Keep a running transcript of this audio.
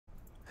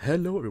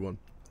Hello everyone,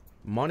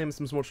 my name is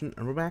TheMrMortensen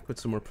and we're back with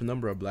some more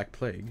Penumbra Black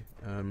Plague.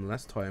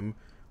 Last time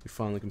we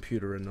found the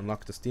computer and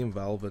unlocked the steam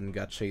valve and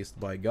got chased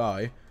by a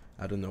guy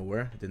out of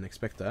nowhere. Didn't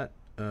expect that.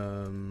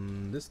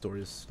 This door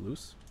is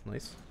loose.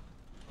 Nice.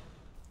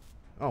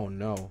 Oh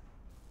no.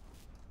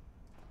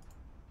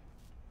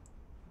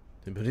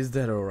 But is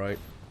that alright?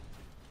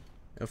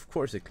 Of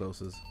course it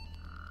closes.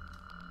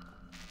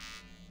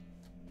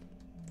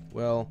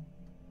 Well.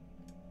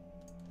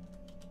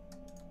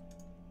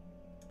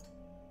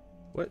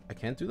 What? I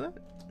can't do that?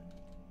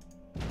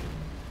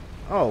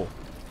 Oh,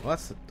 well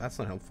that's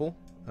not helpful.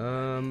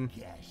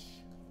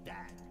 Yes,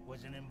 that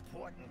was an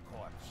important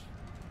corpse.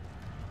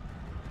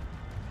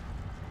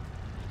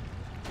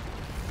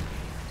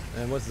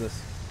 And what's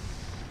this?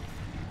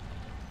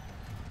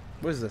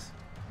 What is this?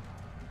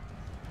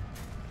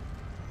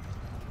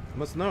 I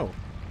must know.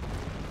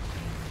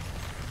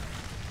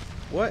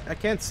 What? I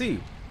can't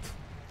see.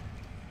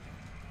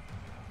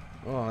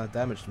 Oh, that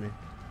damaged me.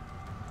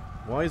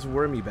 Why is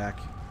Wormy back?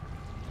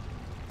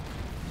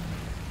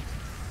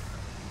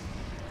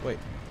 Wait.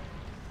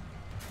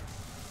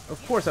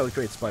 Of course I would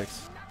create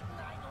spikes.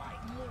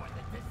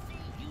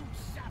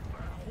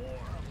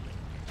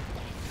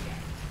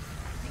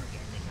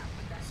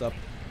 Sup?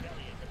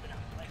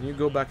 Can you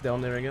go back down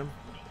there again?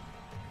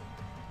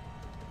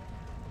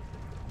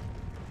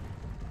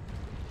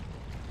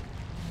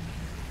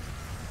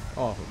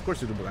 Oh, of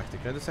course you do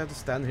Galactic. I just have to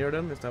stand here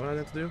then? Is that what I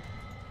have to do?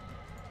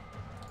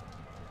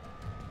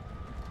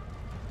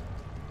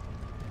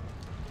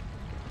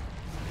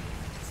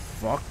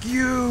 Fuck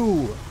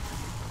you!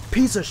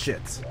 Piece of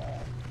shit!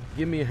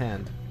 Give me a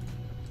hand.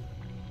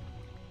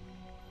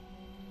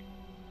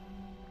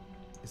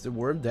 Is the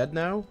worm dead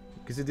now?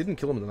 Because it didn't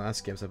kill him in the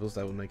last game, so I suppose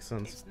that would make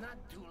sense. It's not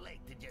too late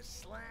to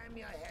just slam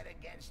your head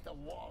against the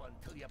wall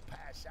until you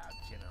pass out,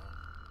 you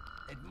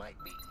know. It might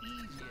be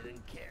easier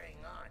than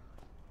carrying on.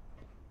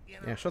 You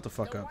know, yeah, shut the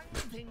fuck up.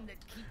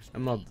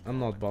 I'm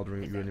not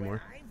bothering you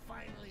anymore. When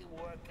I finally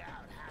work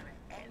out how to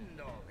end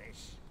all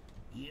this,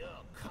 you're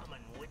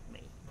coming with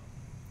me.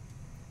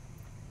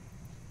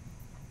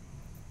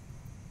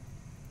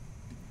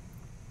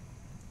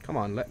 Come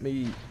on, let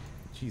me...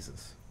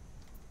 Jesus.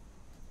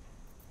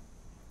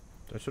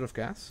 Do I shut off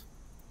gas?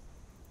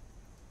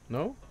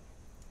 No?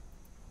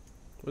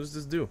 What does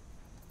this do?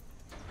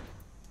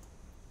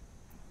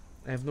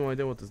 I have no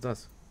idea what this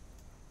does.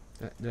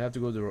 Do I have to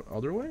go the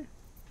other way?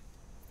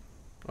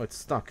 Oh, it's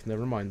stuck.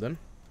 Never mind then.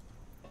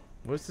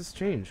 What does this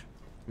change?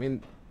 I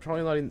mean,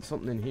 probably not in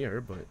something in here,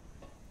 but...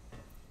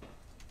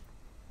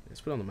 Let's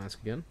put on the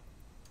mask again.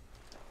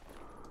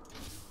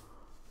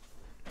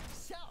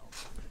 So,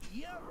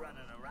 you're running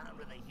around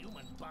with a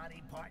human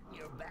body part in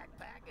your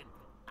backpack and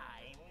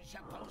I'm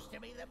supposed to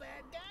be the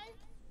bad guy?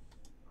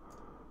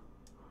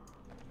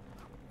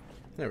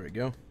 There we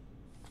go.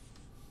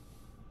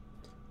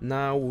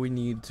 Now we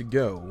need to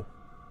go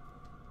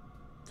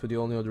to the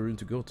only other room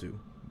to go to.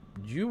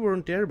 You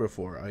weren't there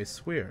before, I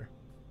swear.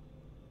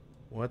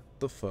 What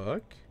the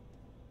fuck?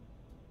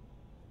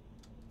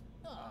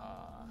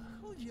 Oh,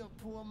 who's your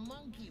poor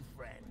monkey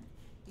friend?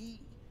 Is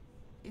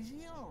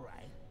he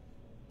alright?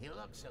 He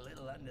looks a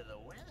little under the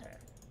weather.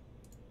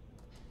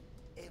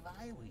 If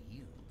I were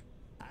you,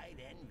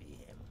 I'd envy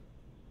him.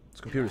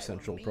 It's Computer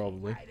Central,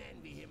 probably. I'd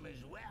envy him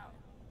as well.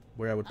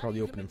 Where I would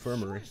probably open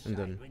infirmary and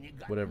then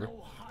whatever. No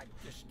heart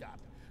to stop,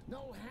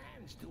 no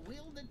hands to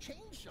wield a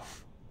chainsaw.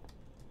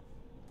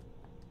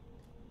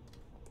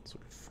 So,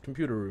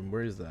 computer room,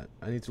 where is that?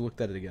 I need to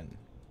look at it again.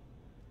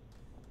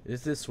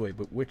 It's this way,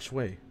 but which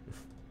way?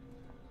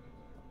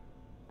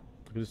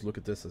 I could just look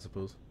at this, I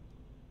suppose.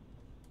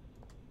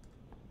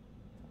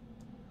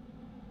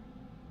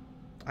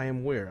 I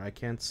am where? I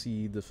can't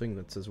see the thing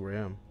that says where I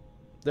am.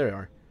 There I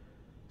are.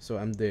 So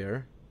I'm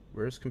there.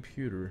 Where's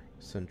Computer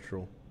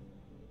Central?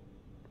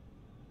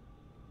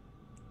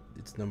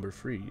 It's number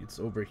 3. It's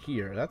over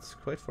here. That's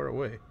quite far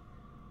away.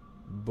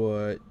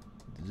 But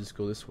just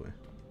go this way.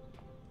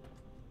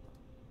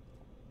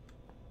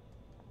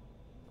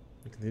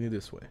 Continue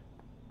this way.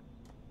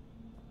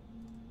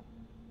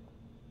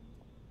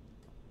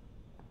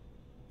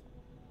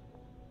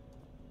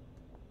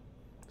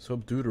 So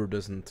hope Duder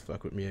doesn't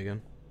fuck with me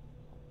again.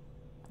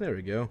 There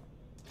we go.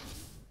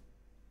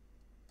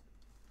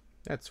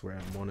 That's where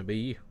I want to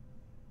be.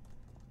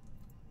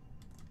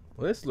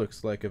 Well, this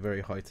looks like a very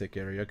high-tech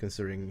area,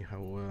 considering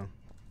how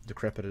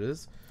decrepit it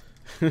is.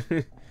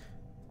 I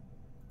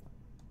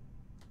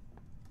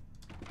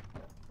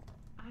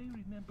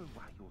remember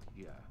why you're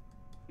here.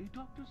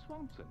 Dr.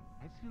 Swanson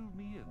has filled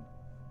me in.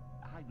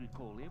 I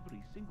recall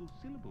every single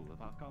syllable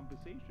of our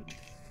conversation.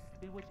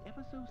 There was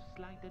ever so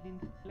slight an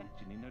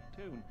inflection in her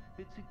tone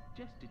that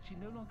suggested she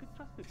no longer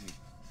trusted me.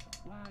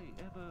 Why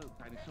ever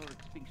dinosaur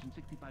extinction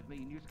 65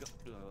 million years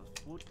ago?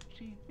 Would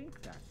she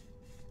think that?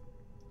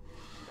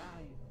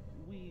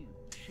 We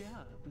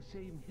share the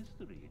same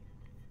history.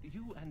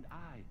 You and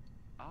I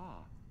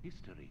are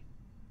history.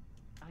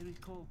 I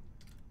recall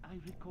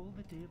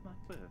the day of my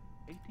birth,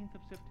 18th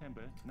of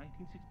September,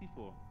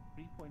 1964,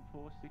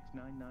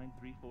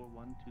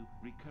 3.46993412,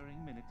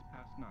 recurring minutes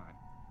past 9.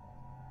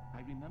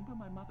 I remember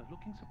my mother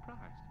looking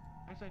surprised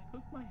as I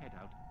poked my head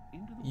out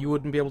into the You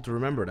wouldn't be able to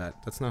remember that.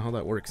 That's not how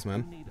that works, You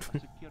man. need a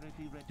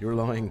security register. You're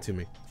lying to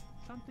me.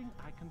 Something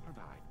I can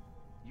provide.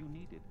 You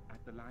need it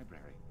at the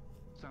library.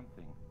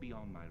 Something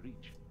beyond my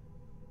reach.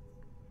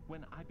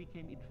 When I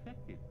became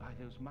infected by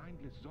those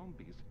mindless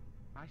zombies,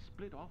 I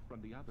split off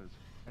from the others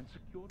and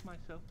secured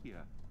myself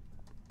here.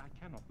 I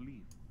cannot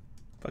leave.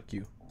 Fuck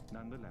you.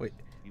 Nonetheless, Wait,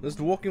 you this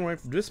will walking right.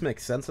 This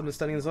makes sense. I'm just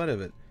standing inside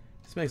of it.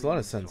 This makes a lot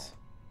of sense.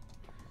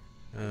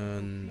 No.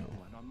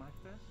 On my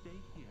first day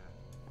here,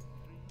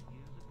 3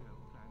 years ago,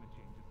 climate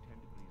change of 10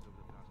 degrees over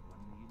the past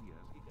 1 million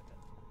years.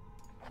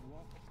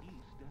 Walk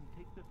east and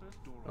take the first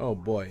door. Oh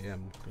boy, yeah,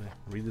 I'm gonna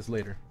read this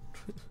later.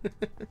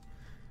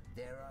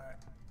 There are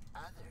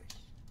others.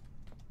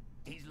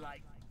 He's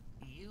like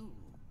you,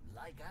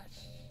 like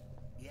us,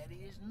 yet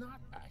he is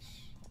not us.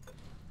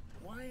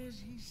 Why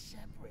is he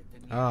separate?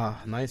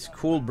 Nice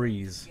cool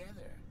breeze.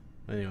 Together?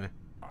 Anyway,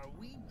 Are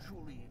we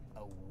truly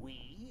a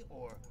we,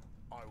 or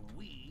are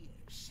we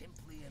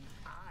simply an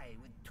I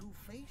with two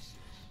faces?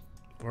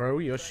 or are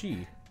we a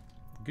she?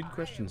 Good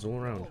questions all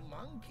around. A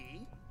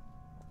monkey.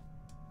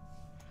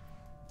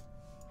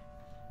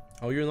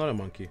 Oh, you're not a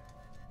monkey.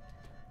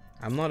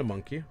 I'm not a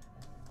monkey.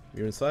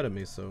 You're inside of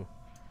me, so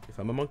if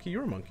I'm a monkey,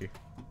 you're a monkey.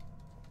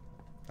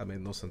 That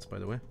made no sense, by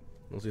the way.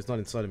 Also, it's not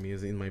inside of me;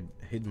 it's in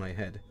my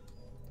head.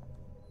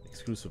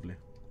 Exclusively.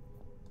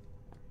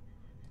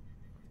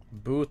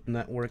 Boot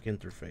network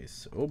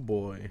interface. Oh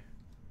boy,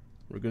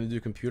 we're gonna do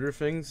computer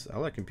things. I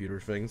like computer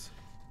things.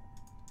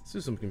 Let's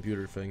do some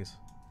computer things.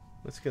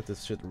 Let's get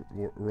this shit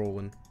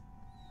rolling.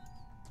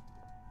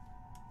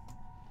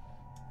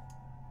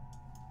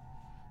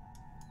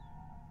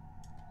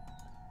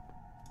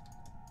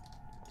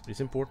 Is this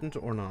important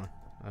or not?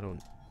 I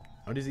don't.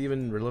 Are these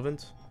even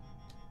relevant?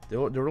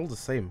 They're all the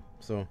same.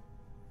 So,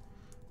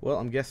 well,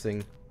 I'm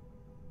guessing.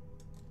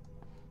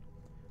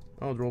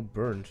 Oh, they're all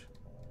burned.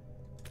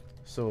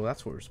 So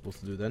that's what we're supposed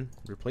to do then.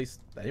 Replace.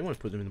 I didn't want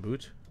to put them in the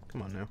boot.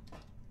 Come on now.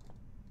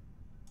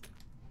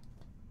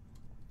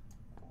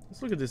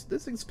 Let's look at this.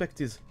 Let's inspect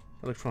these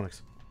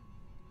electronics.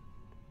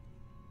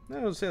 I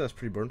would say that's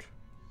pretty burnt.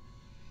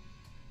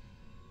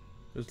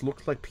 Just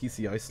look like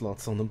PCI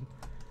slots on them.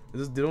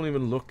 They don't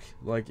even look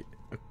like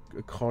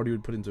a card you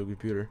would put into a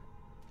computer.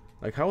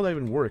 Like, how would that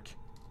even work?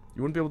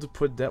 You wouldn't be able to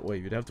put it that way.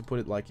 You'd have to put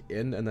it like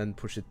in and then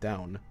push it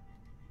down,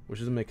 which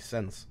doesn't make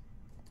sense.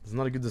 It's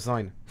not a good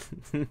design.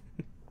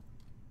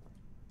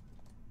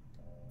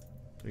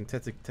 Getting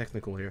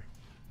technical here.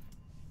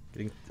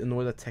 Getting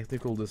annoyed at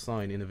technical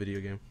design in a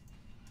video game.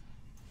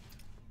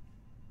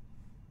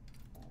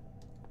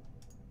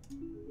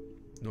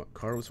 No,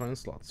 card was fine in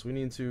slots. We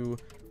need to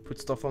put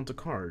stuff onto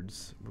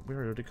cards. But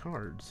where are the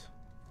cards?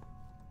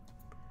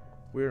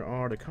 Where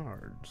are the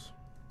cards?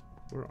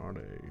 Where are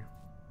they?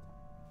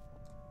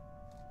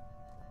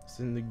 It's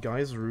in the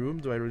guy's room.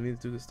 Do I really need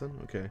to do this then?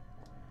 Okay.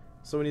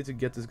 So we need to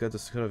get this guy to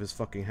cut off his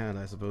fucking hand,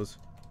 I suppose.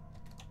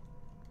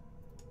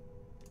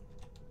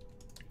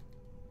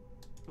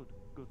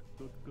 Good.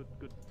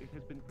 It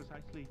has been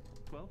precisely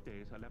 12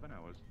 days, 11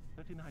 hours,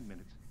 39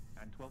 minutes,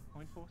 and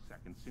 12.4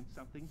 seconds since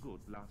something good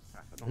last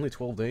happened. Only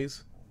 12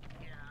 days?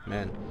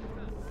 Man.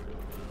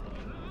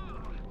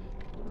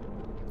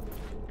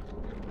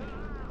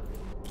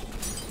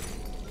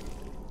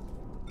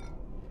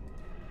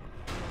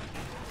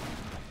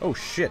 Oh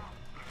shit.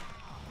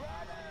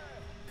 Brother,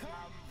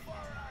 come for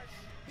us.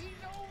 He's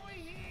over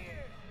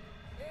here.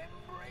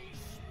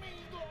 Embrace me,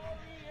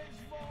 glorious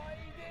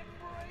void.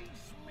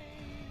 Embrace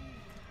me.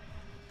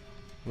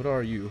 What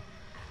are you?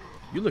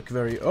 You look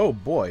very... Oh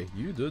boy,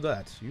 you do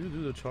that. You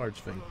do the charge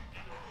thing.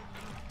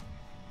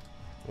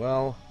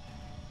 Well,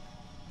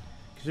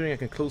 considering I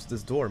can close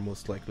this door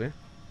most likely.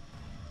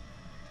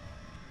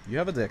 You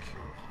have a dick.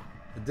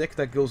 A dick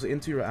that goes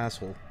into your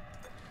asshole.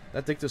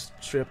 That dick just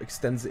straight up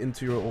extends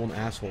into your own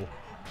asshole.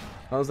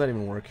 How does that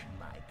even work?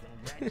 My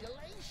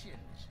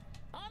congratulations.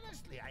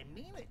 Honestly, I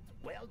mean it.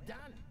 Well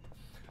done.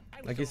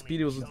 Like his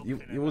speed it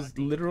was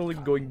literally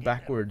going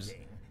backwards.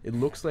 It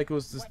looks like it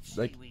was just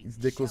like his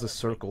dick was a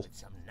circle.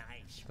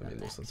 That made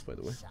no sense, by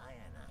the way. Cyanide,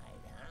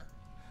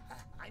 huh?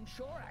 I'm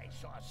sure I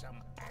saw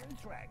some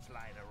anthrax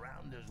lying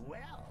around as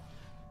well.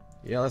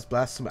 Yeah, let's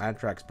blast some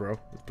anthrax, bro.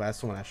 Let's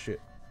blast some of that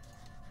shit.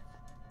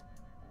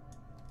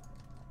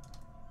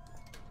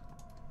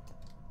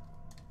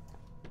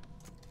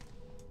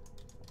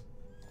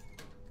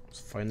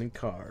 Just finding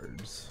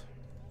cards.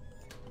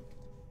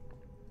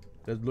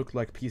 That look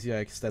like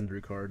PCI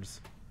extender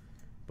cards,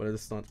 but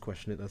let's not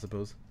question it, I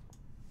suppose.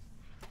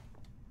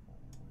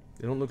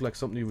 They don't look like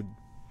something you would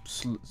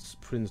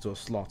put into a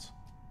slot,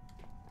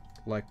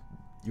 like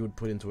you would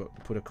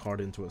put a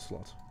card into a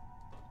slot.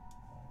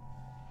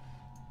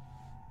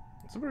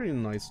 It's a very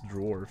nice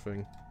drawer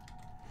thing.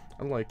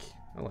 I like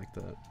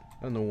that.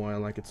 I don't know why I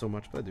like it so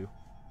much, but I do.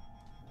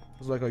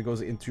 It's like it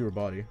goes into your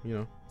body, you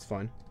know. It's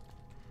fine.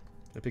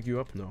 Can I pick you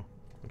up? No.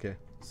 Okay.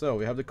 So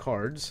we have the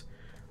cards.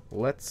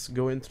 Let's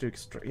go into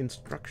the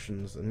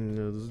instructions and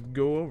just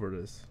go over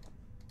this.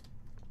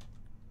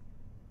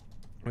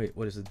 Wait,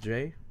 what is it?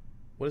 J?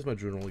 What is my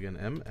journal again?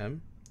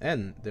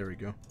 N. There we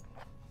go.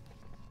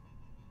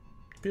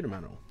 Computer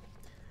manual.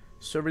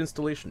 Server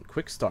installation.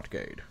 Quick start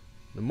guide.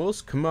 The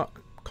most come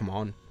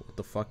on. What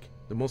the fuck?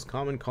 The most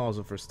common cause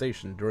of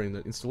frustration during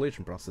the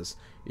installation process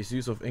is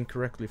use of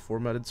incorrectly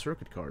formatted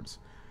circuit cards.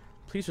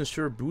 Please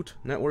ensure boot,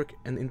 network,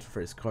 and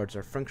interface cards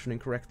are functioning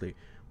correctly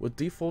with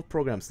default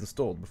programs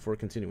installed before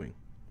continuing.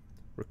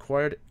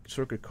 Required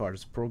circuit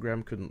cards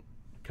program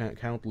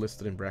count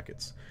listed in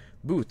brackets.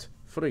 Boot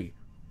 3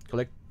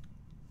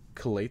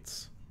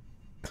 collates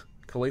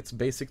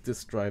basic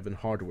disk drive and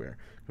hardware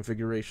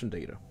configuration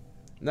data.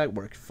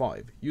 Network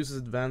 5 uses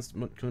advanced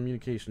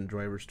communication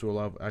drivers to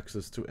allow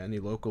access to any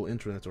local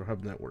internet or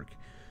hub network.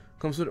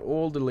 Comes with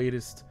all the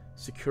latest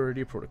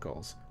security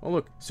protocols. Oh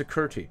look,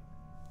 security.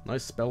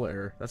 Nice spell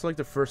error. That's like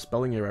the first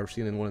spelling error I've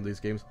seen in one of these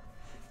games.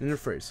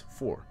 Interface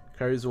 4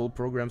 carries all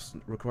programs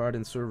required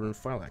in server and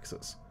file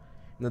access,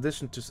 in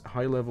addition to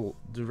high-level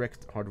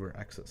direct hardware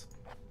access.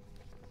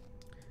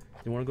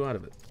 You want to go out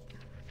of it.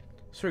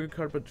 Circuit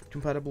card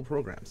compatible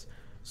programs.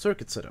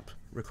 Circuit setup.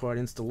 Required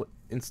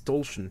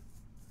installation.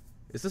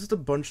 Is this a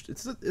bunch?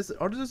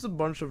 Are there just a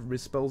bunch of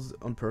respells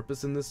on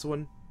purpose in this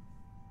one?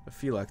 I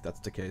feel like that's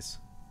the case.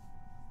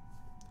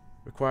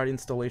 Required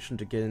installation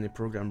to get any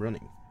program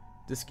running.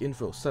 Disk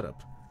info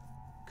setup.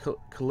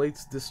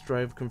 Collates disk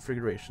drive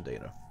configuration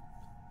data.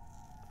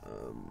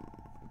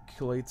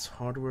 Collates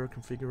hardware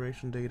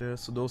configuration data.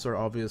 So those are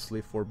obviously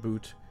for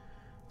boot.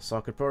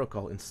 Socket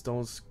protocol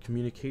installs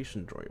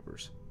communication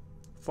drivers.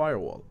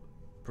 Firewall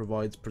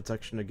provides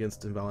protection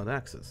against invalid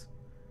access.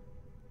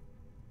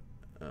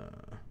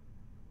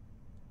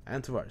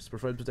 Antivirus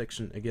provides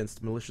protection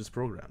against malicious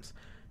programs.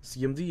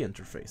 CMD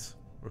interface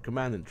or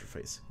command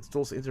interface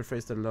installs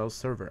interface that allows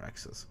server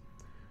access.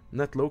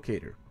 Net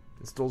locator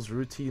installs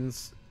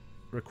routines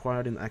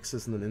required in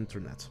accessing an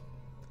internet.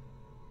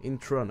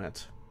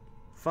 Intranet.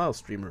 File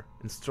streamer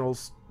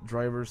installs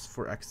drivers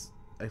for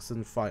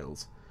accessing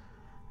files.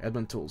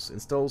 Admin tools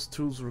installs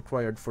tools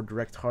required for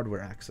direct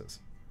hardware access.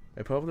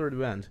 By popular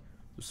demand,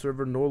 the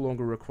server no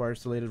longer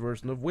requires the latest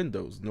version of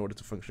Windows in order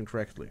to function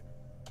correctly.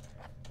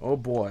 Oh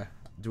boy,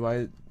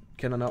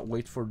 can I not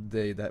wait for the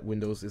day that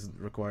Windows isn't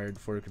required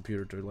for a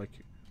computer to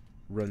like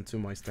run to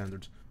my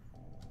standards.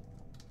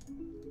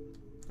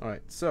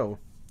 Alright, so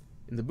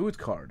in the boot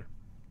card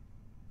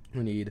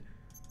we need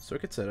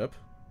circuit setup.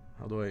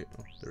 How do I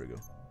oh there we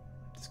go.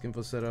 Disk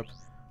info setup,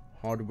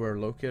 hardware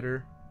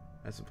locator,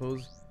 I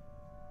suppose.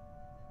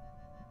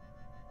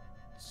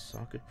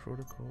 Socket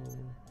protocol.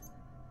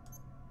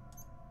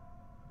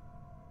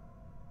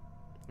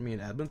 I mean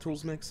admin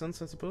tools make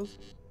sense, I suppose.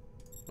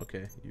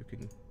 Okay, you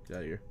can get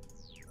out of here.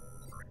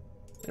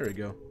 There we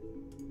go.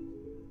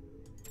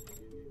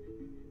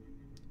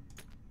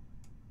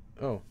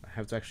 Oh, I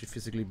have to actually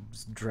physically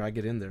drag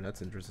it in there.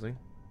 That's interesting.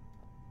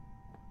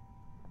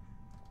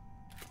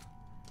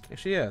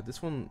 Actually, yeah,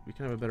 this one, we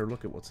can have a better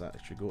look at what's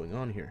actually going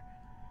on here.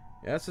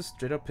 Yeah, it's just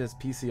straight up his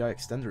PCI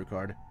extender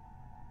card.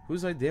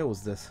 Whose idea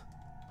was this?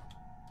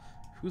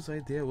 Whose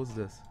idea was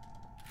this?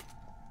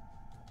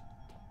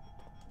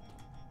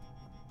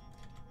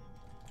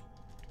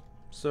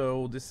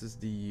 So, this is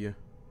the...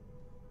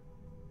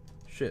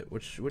 Shit,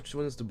 which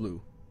one is the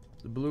blue?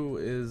 The blue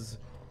is...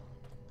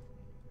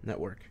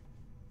 network.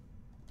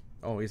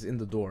 Oh, he's in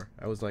the door.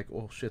 I was like,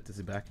 oh shit, is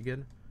he back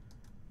again?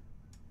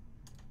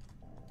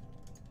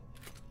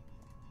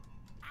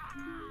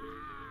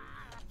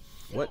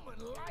 What?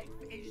 Human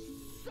life is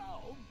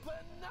so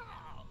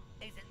banal.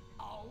 Is it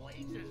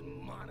always as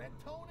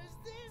monotone as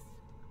this?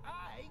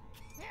 I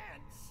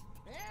can't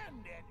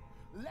stand it.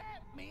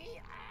 Let me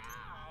out.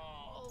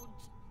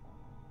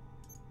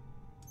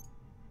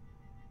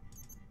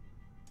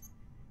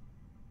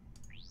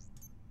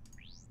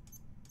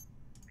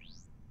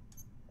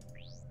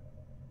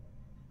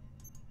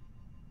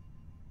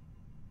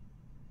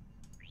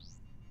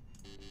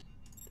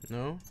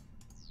 No?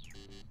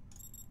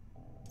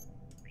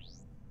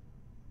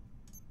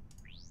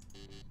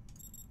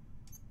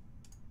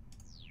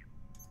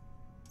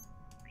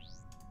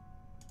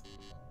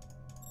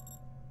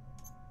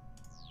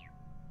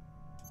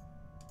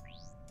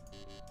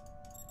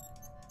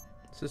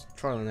 Let's just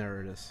trial and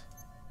error this.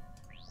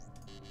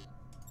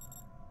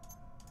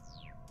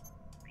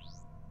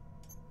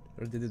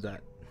 Or did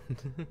that?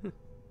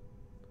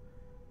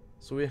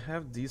 So we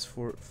have these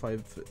we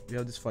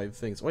have these 5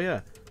 things. Oh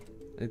yeah,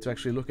 I need to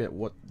actually look at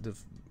what the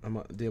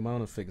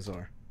amount of things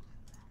are.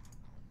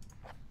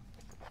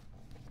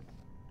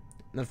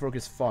 Network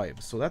is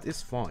 5, so that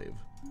is 5.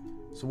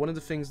 So one of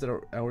the things that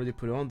are already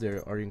put on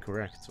there are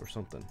incorrect or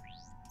something.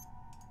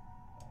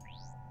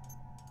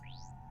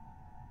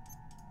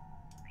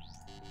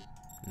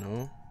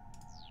 No.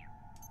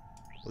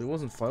 Well, it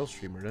wasn't file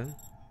streamer then.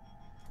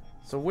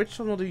 So which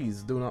one of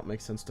these do not make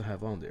sense to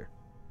have on there?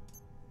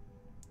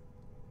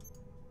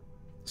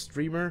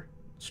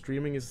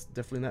 Streaming is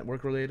definitely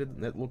network related.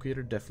 Net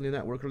locator definitely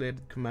network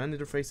related. Command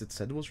interface it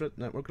said was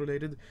network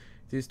related.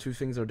 These 2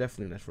 things are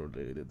definitely network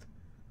related.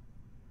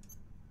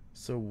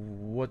 So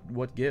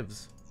what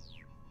gives?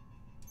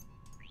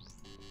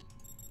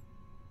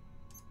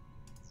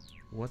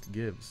 What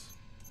gives?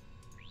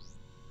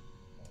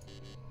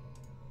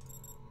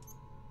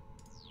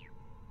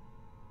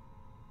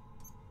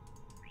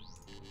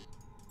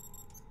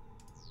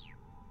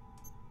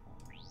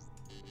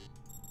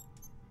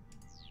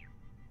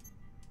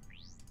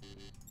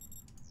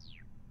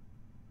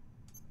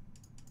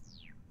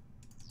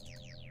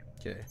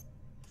 Okay.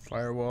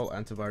 Firewall,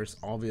 antivirus,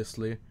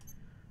 obviously.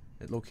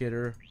 Net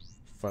locator,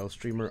 file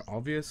streamer,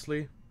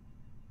 obviously.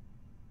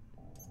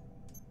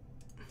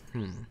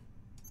 Let me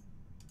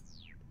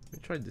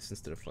try this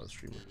instead of file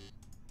streamer.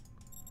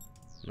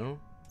 No?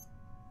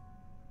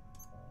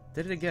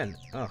 Did it again.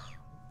 Ugh.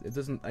 It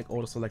doesn't like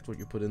auto-select what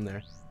you put in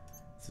there.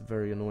 It's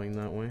very annoying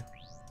that way.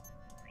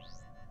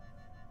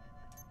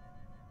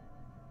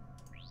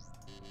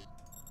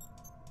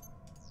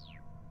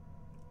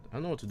 I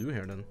don't know what to do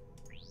here then.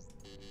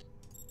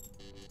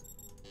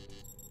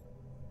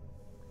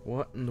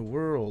 What in the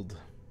world?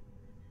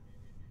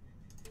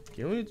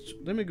 Okay,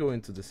 let me go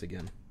into this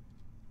again.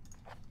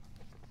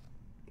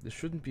 This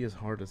shouldn't be as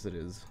hard as it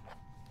is.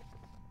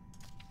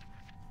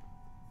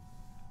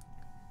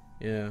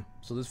 Yeah,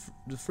 so this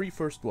the free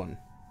first one.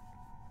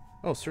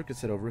 Oh, circuit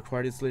setup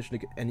required installation to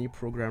get any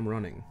program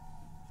running.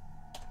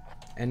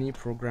 Any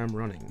program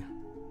running.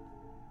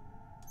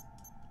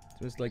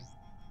 So it's like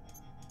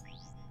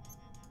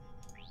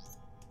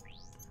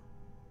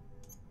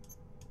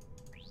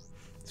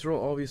these are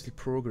all obviously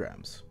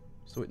programs,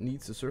 so it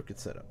needs a circuit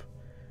setup.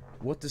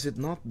 What does it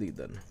not need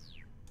then?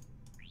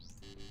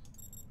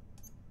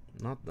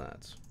 Not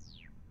that.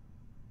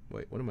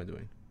 Wait, what am I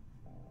doing?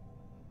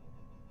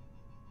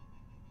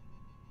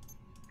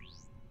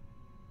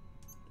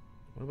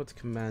 What about the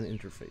command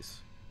interface?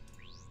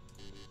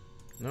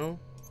 No?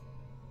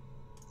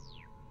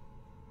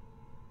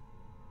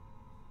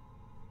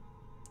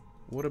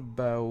 What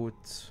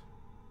about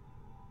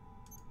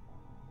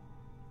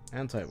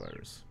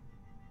antivirus?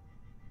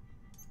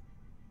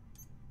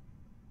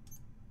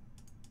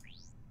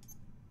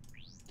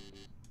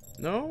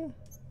 No?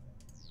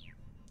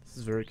 This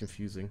is very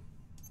confusing.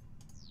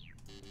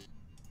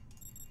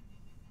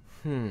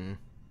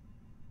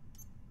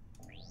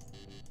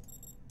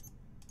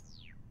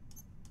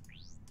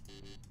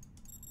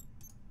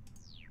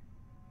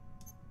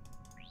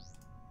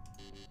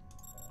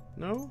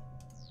 No?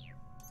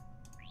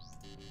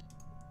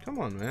 Come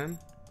on, man.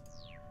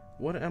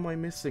 What am I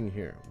missing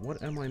here?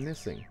 What am I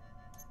missing?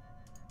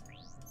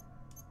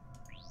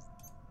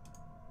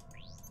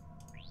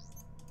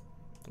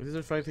 These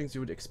are 5 things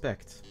you would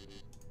expect,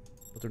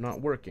 but they're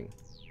not working.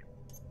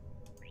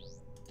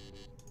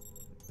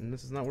 And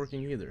this is not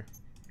working either.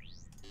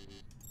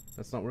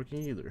 That's not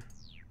working either.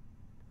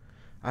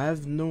 I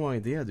have no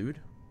idea, dude.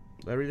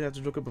 I really have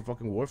to look up a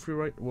fucking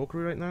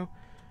walkthrough right now.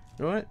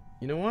 You know what?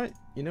 You know what?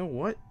 You know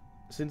what?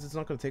 Since it's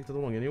not gonna take that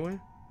long anyway,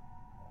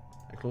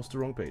 I closed the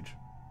wrong page.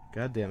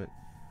 God damn it.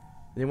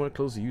 I didn't want to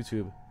close the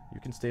YouTube. You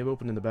can stay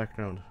open in the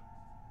background.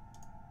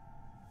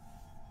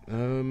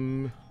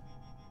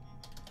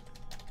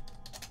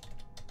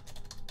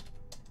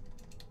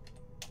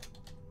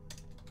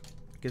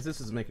 Guess this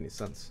doesn't make any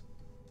sense.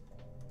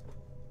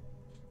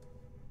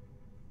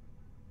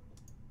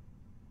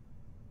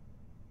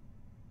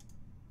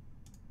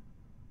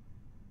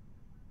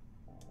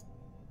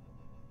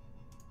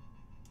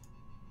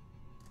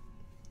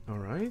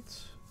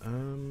 Alright.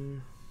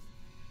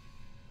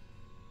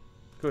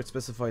 Go, it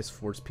specifies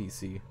Force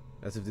PC,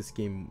 as if this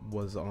game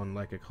was on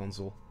like a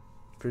console.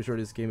 Pretty sure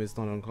this game is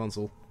not on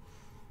console.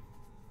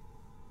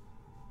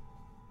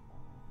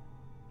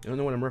 I don't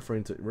know what I'm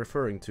referring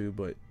to,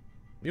 but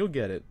you'll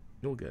get it.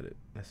 You'll get it,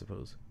 I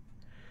suppose.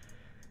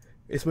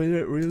 Is my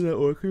net really not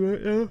working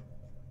right now?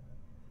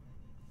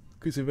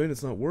 Because if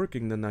it's not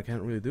working, then I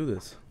can't really do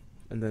this.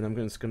 And then I'm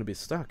just gonna be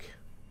stuck.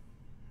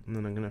 And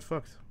then I'm gonna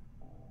fucked.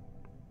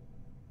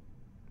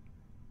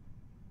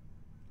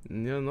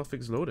 And yeah,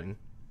 nothing's loading.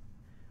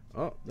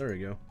 Oh, there we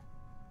go.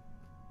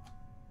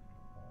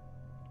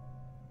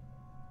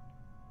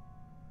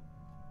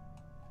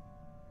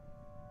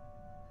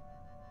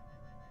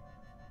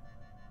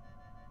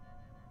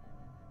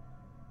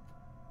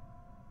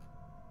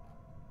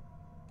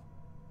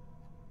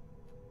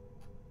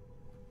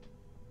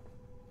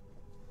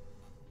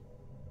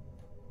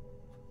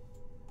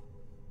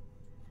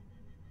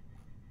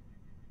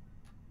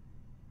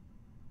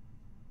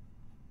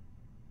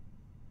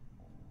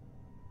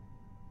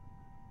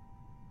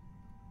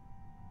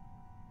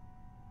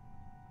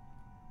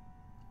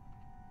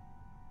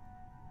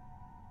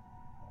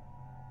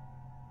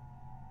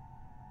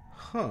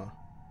 Huh.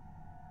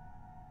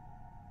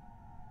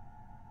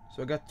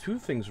 So I got 2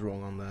 things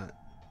wrong on that.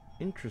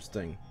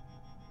 Interesting.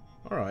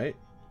 Alright,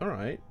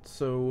 alright.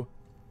 So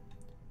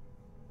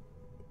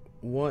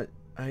what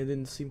I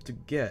didn't seem to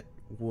get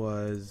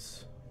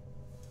was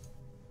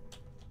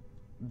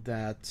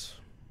that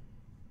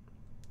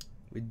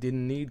we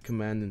didn't need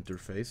command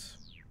interface,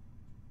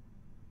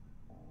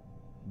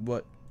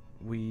 but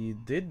we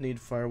did need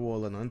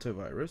firewall and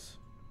antivirus.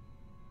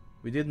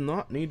 We did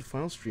not need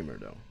file streamer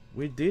though.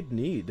 We did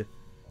need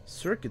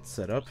circuit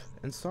setup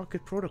and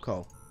socket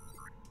protocol.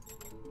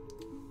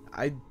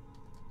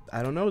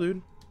 I don't know,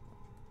 dude.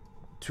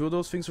 Two of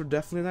those things are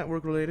definitely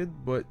network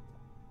related, but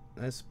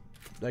that's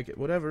like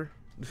whatever.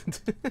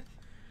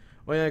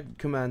 Oh yeah,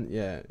 command.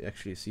 Yeah,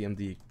 actually,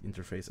 CMD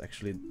interface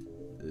actually.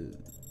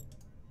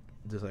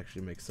 This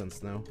actually makes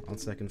sense now. On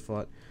second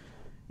thought,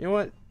 you know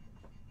what?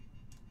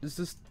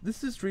 This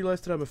just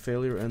realized that I'm a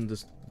failure and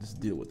just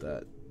deal with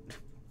that.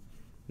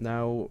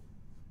 Now,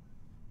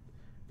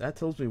 that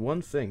tells me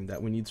one thing,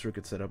 that we need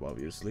circuit setup,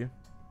 obviously.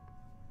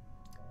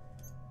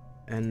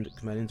 And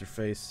command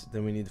interface,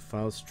 then we need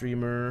file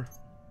streamer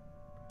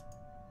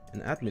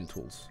and admin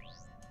tools.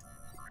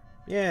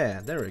 Yeah,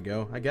 there we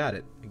go. I got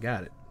it.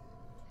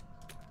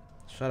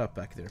 Shut up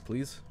back there,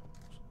 please.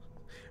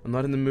 I'm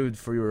not in the mood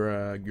for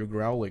your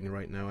growling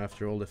right now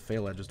after all the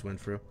fail I just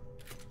went through.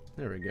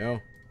 There we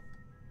go.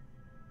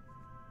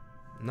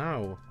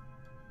 Now,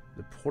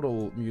 the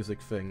portal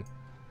music thing.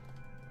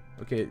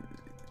 Okay,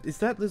 is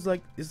that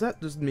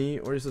just me,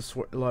 or is this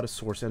a lot of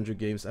Source Engine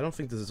games? I don't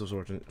think this is a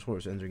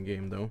Source Engine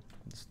game though,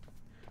 just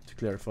to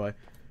clarify.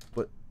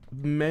 But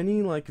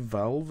many like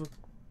Valve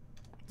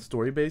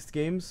story-based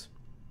games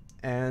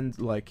and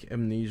like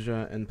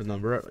Amnesia and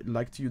Penumbra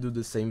like to do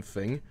the same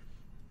thing,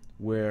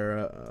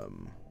 where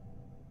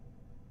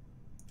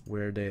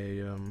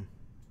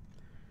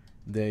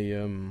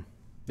they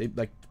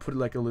like put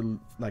like a little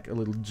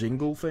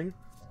jingle thing,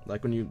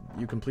 like when you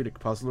complete a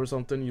puzzle or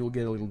something, you'll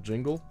get a little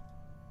jingle,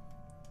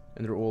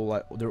 and they're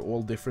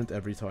all different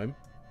every time.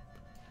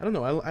 I don't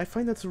know. I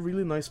find that's a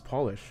really nice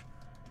polish.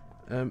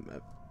 I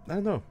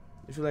don't know.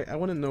 If you like, I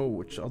want to know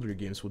which other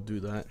games would do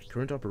that.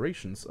 Current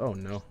operations. Oh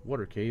no,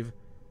 Water Cave.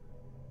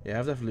 Yeah,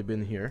 I've definitely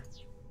been here.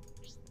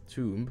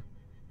 Tomb.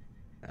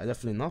 I've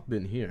definitely not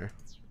been here.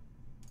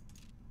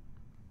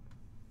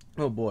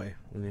 Oh boy,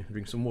 let me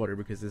drink some water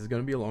because this is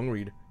gonna be a long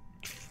read.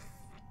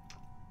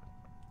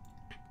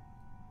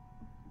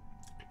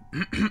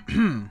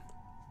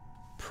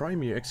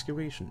 Primary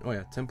excavation. Oh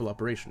yeah, temple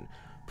operation.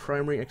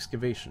 Primary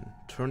excavation.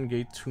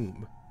 Turngate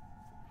tomb.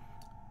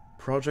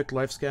 Project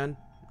lifespan.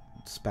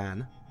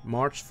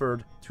 March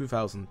 3rd,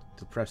 2000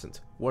 to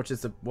present. What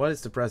is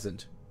the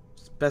present?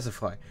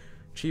 Specify.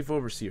 Chief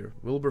Overseer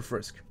Wilbur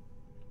Frisk.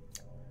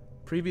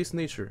 Previous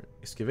nature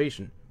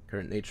excavation.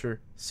 Current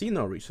nature see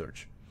no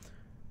research.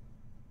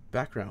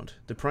 Background.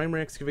 The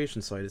primary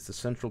excavation site is the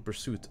central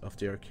pursuit of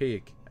the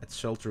archaic at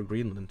Shelter,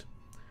 Greenland.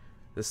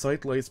 The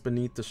site lies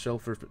beneath the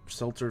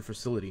shelter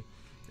facility,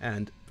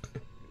 and,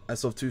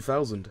 as of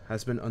 2000,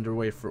 has been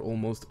underway for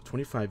almost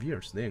 25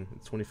 years. Dang,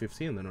 it's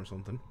 2015 then or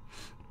something.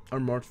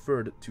 On March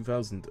 3rd,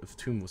 2000, a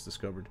tomb was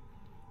discovered.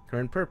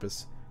 Current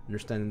purpose,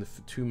 understanding the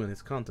tomb and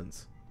its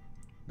contents.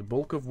 The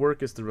bulk of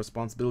work is the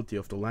responsibility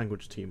of the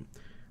language team,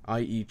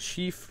 i.e.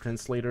 Chief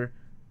Translator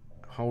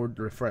Howard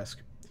Refresk.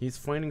 His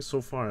findings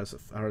so far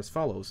are as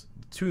follows.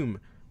 The tomb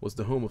was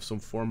the home of some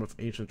form of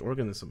ancient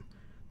organism.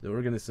 The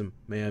organism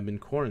may have been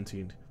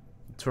quarantined.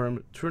 The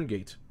term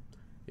Turngate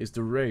is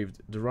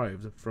derived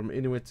from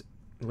Inuit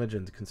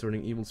legend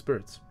concerning evil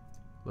spirits.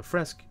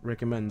 Lefresque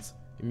recommends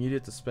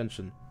immediate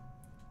suspension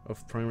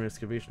of primary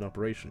excavation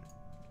operation.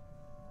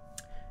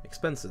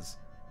 Expenses.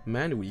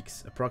 Man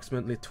weeks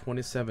approximately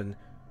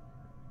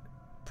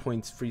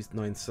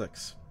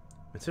 27.396.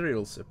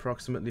 Materials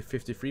approximately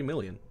 53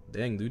 million.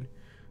 Dang, dude.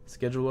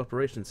 Scheduled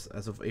operations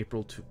as of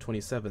April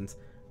 27th,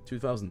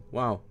 2000.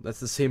 Wow, that's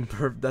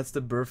that's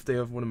the birthday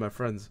of one of my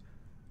friends.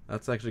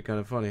 That's actually kind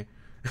of funny.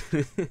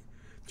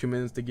 Tomb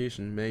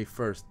investigation, May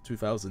 1st,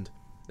 2000.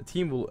 A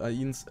team will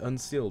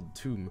unseal the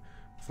tomb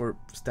for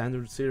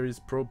standard series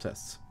probe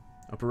tests.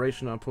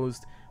 Operation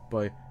opposed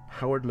by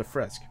Howard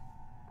Lefresque.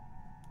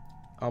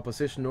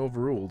 Opposition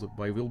overruled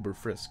by Wilbur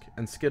Frisk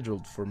and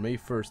scheduled for May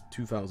 1st,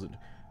 2000.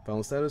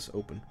 Final status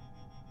open.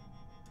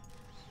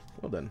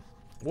 Well then.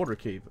 Water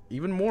Cave.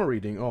 Even more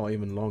reading. Oh,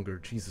 even longer.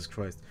 Jesus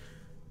Christ.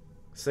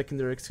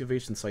 Secondary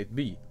excavation site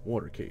B.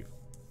 Water Cave.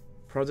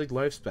 Project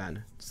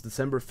lifespan. It's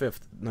December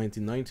 5th,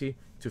 1990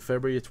 to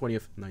February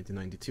 20th,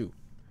 1992.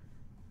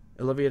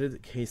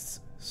 Elevated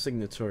case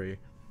signatory.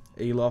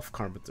 Alof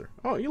Carpenter.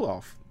 Oh,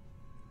 Alof.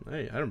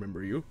 Hey, I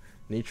remember you.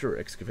 Nature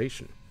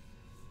excavation.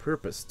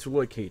 Purpose to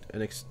locate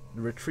and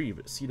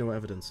retrieve Xeno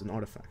evidence and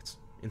artifacts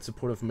in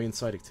support of main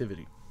site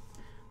activity.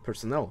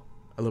 Personnel.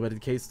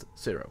 Elevated case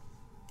 0.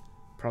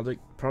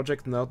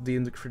 Project not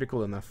deemed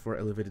critical enough for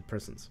elevated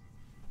presence.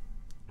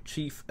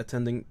 Chief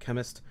attending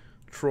chemist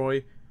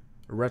Troy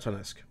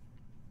Retonesk.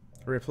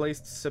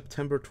 Replaced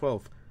September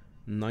 12,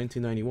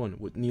 1991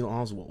 with Neil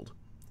Oswald.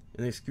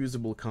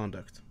 Inexcusable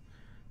conduct.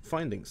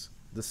 Findings.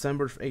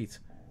 December 8,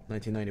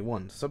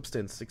 1991.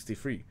 Substance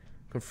 63.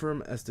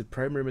 Confirmed as the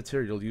primary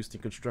material used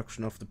in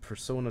construction of the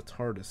Persona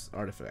TARDIS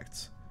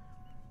artifacts.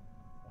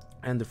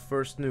 And the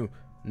first new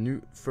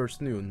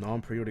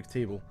non-periodic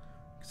table.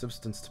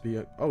 Substance to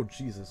be oh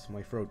Jesus,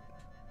 my throat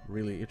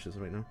really itches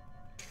right now.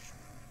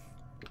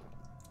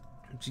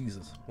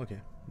 Jesus. Okay.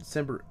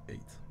 December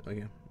 8th.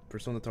 Okay.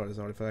 Persona TARDIS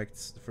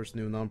artifacts. The first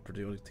new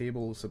non-periodic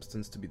table.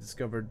 Substance to be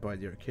discovered by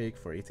the archaic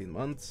for 18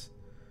 months.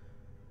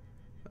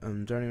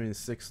 January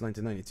 6,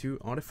 1992.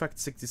 Artifact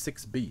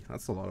 66B.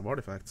 That's a lot of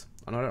artifacts.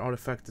 Another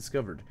artifact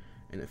discovered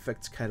in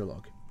effects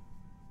catalog.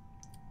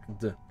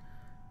 The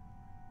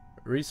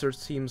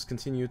research teams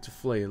continue to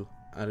flail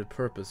at a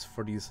purpose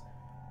for these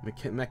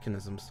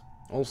mechanisms.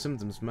 All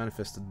symptoms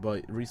manifested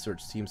by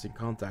research teams in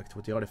contact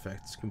with the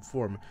artifacts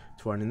conform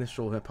to our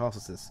initial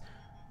hypothesis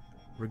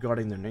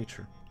regarding their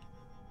nature.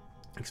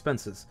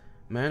 Expenses: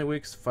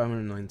 man-weeks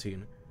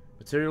 519,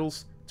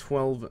 materials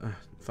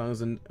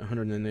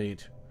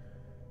 12,108,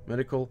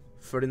 medical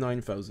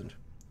 39,000,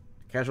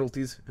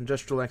 casualties: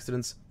 industrial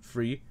accidents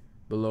 3,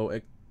 below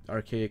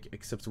archaic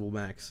acceptable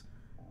max,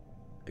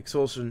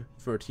 exhaustion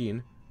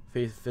 13,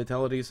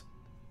 fatalities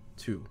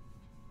 2.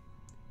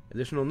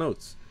 Additional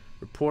notes: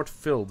 the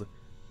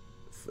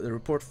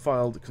report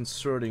filed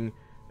concerning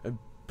a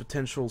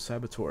potential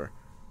saboteur,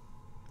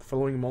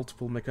 following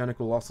multiple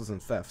mechanical losses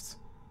and thefts,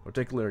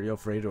 particularly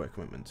of radio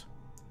equipment.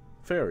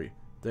 Theory: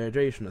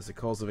 dehydration as a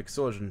cause of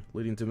exhaustion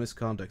leading to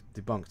misconduct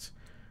debunked.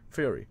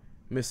 Theory: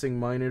 missing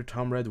miner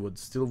Tom Redwood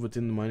still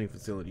within the mining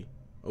facility.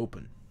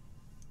 Open.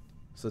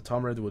 So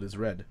Tom Redwood is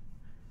red,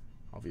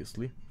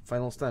 obviously.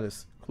 Final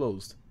status: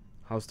 closed.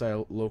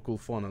 Hostile local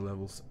fauna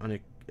levels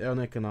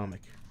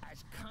uneconomic.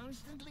 As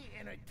constantly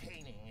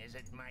entertaining as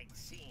it might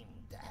seem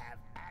to have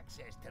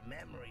access to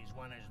memories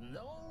one has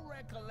no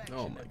recollection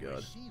of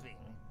receiving,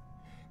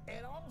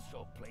 it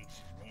also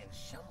places me in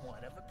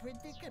somewhat of a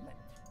predicament.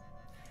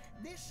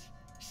 This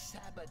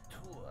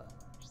saboteur,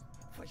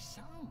 for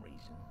some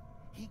reason,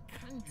 he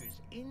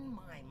conjures in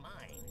my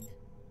mind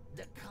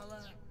the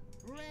color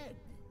red.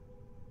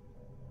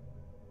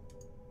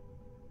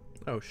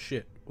 Oh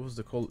shit, what was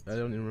the call? I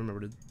don't even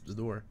remember the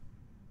door.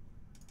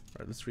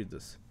 Alright, let's read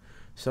this.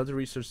 Southern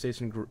Research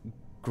Station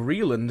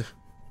Greenland.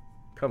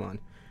 Come on.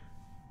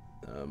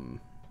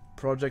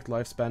 Project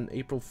lifespan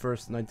April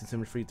 1st,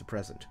 1973 to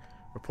present.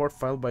 Report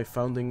filed by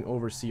founding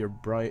overseer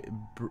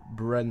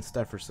Bren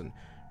Stefferson.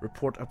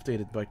 Report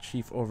updated by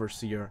Chief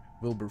Overseer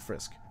Wilbur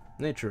Frisk.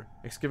 Nature: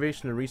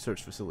 excavation and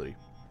research facility.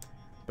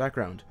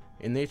 Background: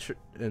 in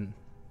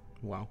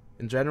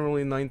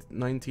January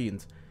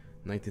 19th,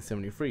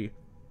 1973,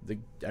 the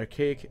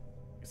archaic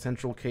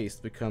central case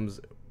becomes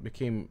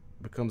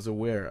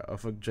aware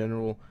of a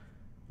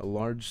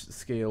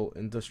large-scale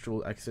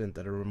industrial accident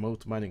at a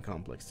remote mining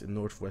complex in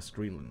northwest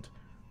Greenland.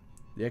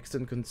 The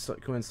accident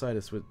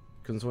coincides with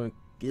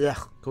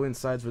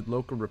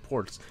local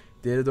reports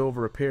dated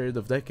over a period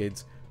of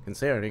decades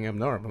concerning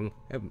abnormal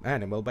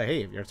animal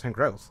behaviors and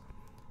growth,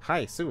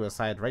 high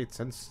suicide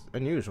rates, and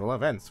unusual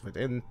events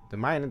within the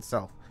mine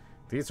itself.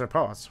 These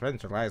reports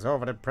centralize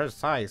over the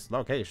precise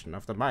location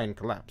of the mine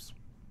collapse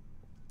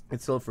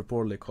itself,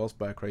 reportedly caused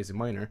by a crazy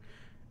miner.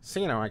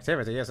 Xeno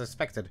activity is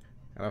suspected,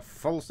 and a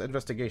false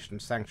investigation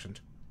sanctioned.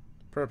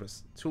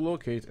 Purpose: to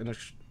locate and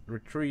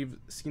retrieve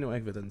Xeno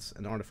evidence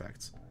and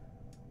artifacts.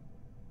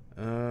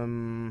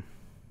 I'm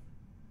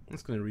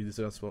just gonna read this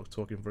as well,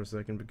 talking for a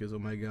second, because oh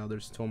my god,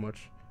 there's so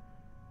much.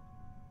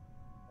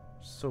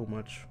 So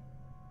much.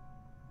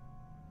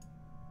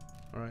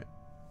 Alright,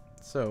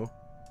 so,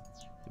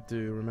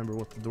 to remember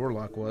what the door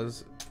lock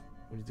was,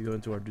 we need to go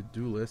into our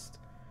to-do list.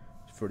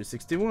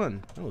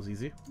 3061. That was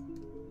easy.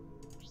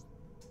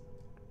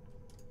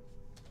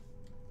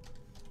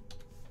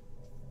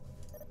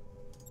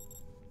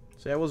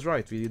 So I was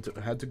right. We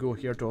had to go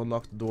here to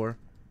unlock the door,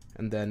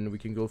 and then we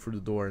can go through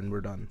the door, and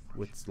we're done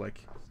with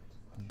like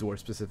the door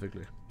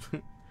specifically.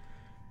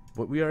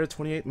 But we are at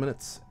 28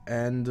 minutes,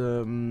 and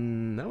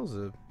that was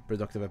a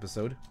productive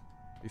episode.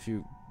 If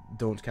you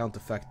don't count the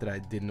fact that I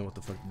didn't know what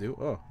the fuck to do.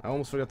 Oh, I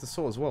almost forgot the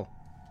saw as well.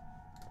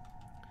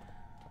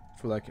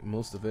 For like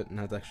most of it, and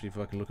had to actually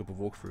fucking look up a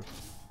walkthrough.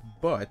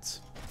 But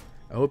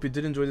I hope you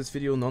did enjoy this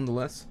video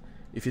nonetheless.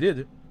 If you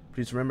did,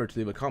 please remember to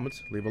leave a comment,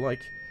 leave a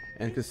like,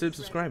 and consider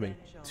subscribing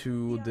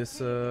to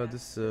this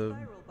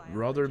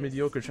rather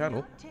mediocre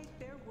channel.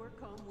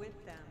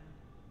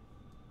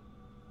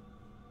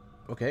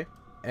 Okay,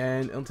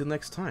 and until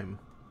next time,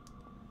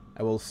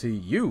 I will see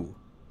you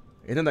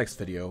in the next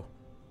video.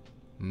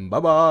 Bye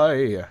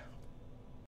bye.